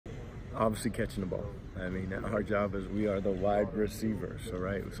Obviously catching the ball. I mean, our job is we are the wide receivers, all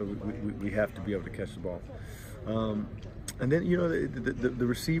right? So we have to be able to catch the ball. And then, you know, the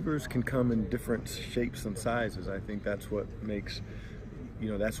receivers can come in different shapes and sizes. I think that's what makes, you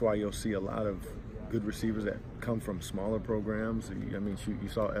know, that's why you'll see a lot of good receivers that come from smaller programs. I mean, you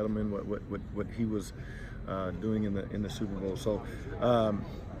saw Edelman, what he was doing in the Super Bowl. So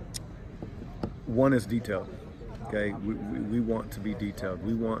one is detailed. Okay, we want to be detailed.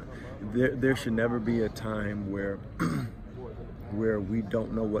 We want there should never be a time where where we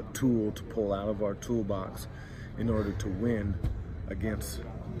don't know what tool to pull out of our toolbox in order to win against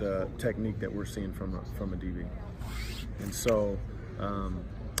the technique that we're seeing from a DB. And so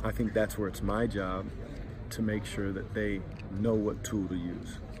I think that's where it's my job to make sure that they know what tool to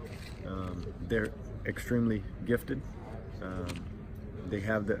use. They're extremely gifted. They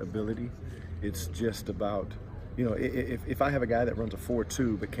have the ability. It's just about, you know, if I have a guy that runs a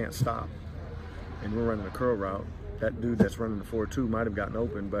 4.2 but can't stop, and we're running a curl route, that dude that's running the 4.2 might have gotten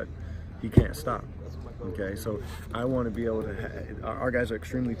open, but he can't stop. Okay, so I want to be able to. Our guys are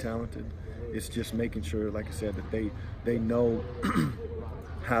extremely talented. It's just making sure, like I said, that they know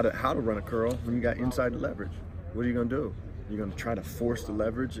how to run a curl when you got inside the leverage. What are you going to do? You're going to try to force the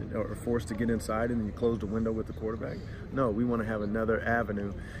leverage or force to get inside and then you close the window with the quarterback? No, we want to have another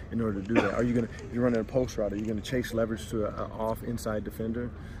avenue in order to do that. Are you going to, if you're running a post route, are you going to chase leverage to an off inside defender?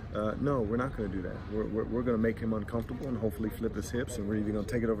 No, we're not going to do that. We're going to make him uncomfortable and hopefully flip his hips, and we're either going to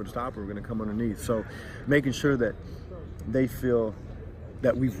take it over the top or we're going to come underneath. So making sure that they feel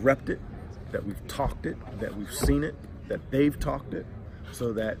that we've repped it, that we've talked it, that we've seen it, that they've talked it,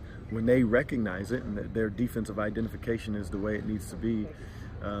 so that when they recognize it and that their defensive identification is the way it needs to be,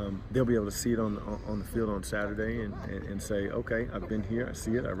 they'll be able to see it on the field on Saturday and say, okay, I've been here, I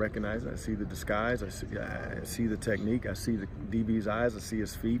see it, I recognize it, I see the disguise, I see the technique, I see the DB's eyes, I see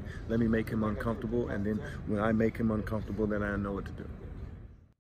his feet, let me make him uncomfortable, and then when I make him uncomfortable, then I know what to do.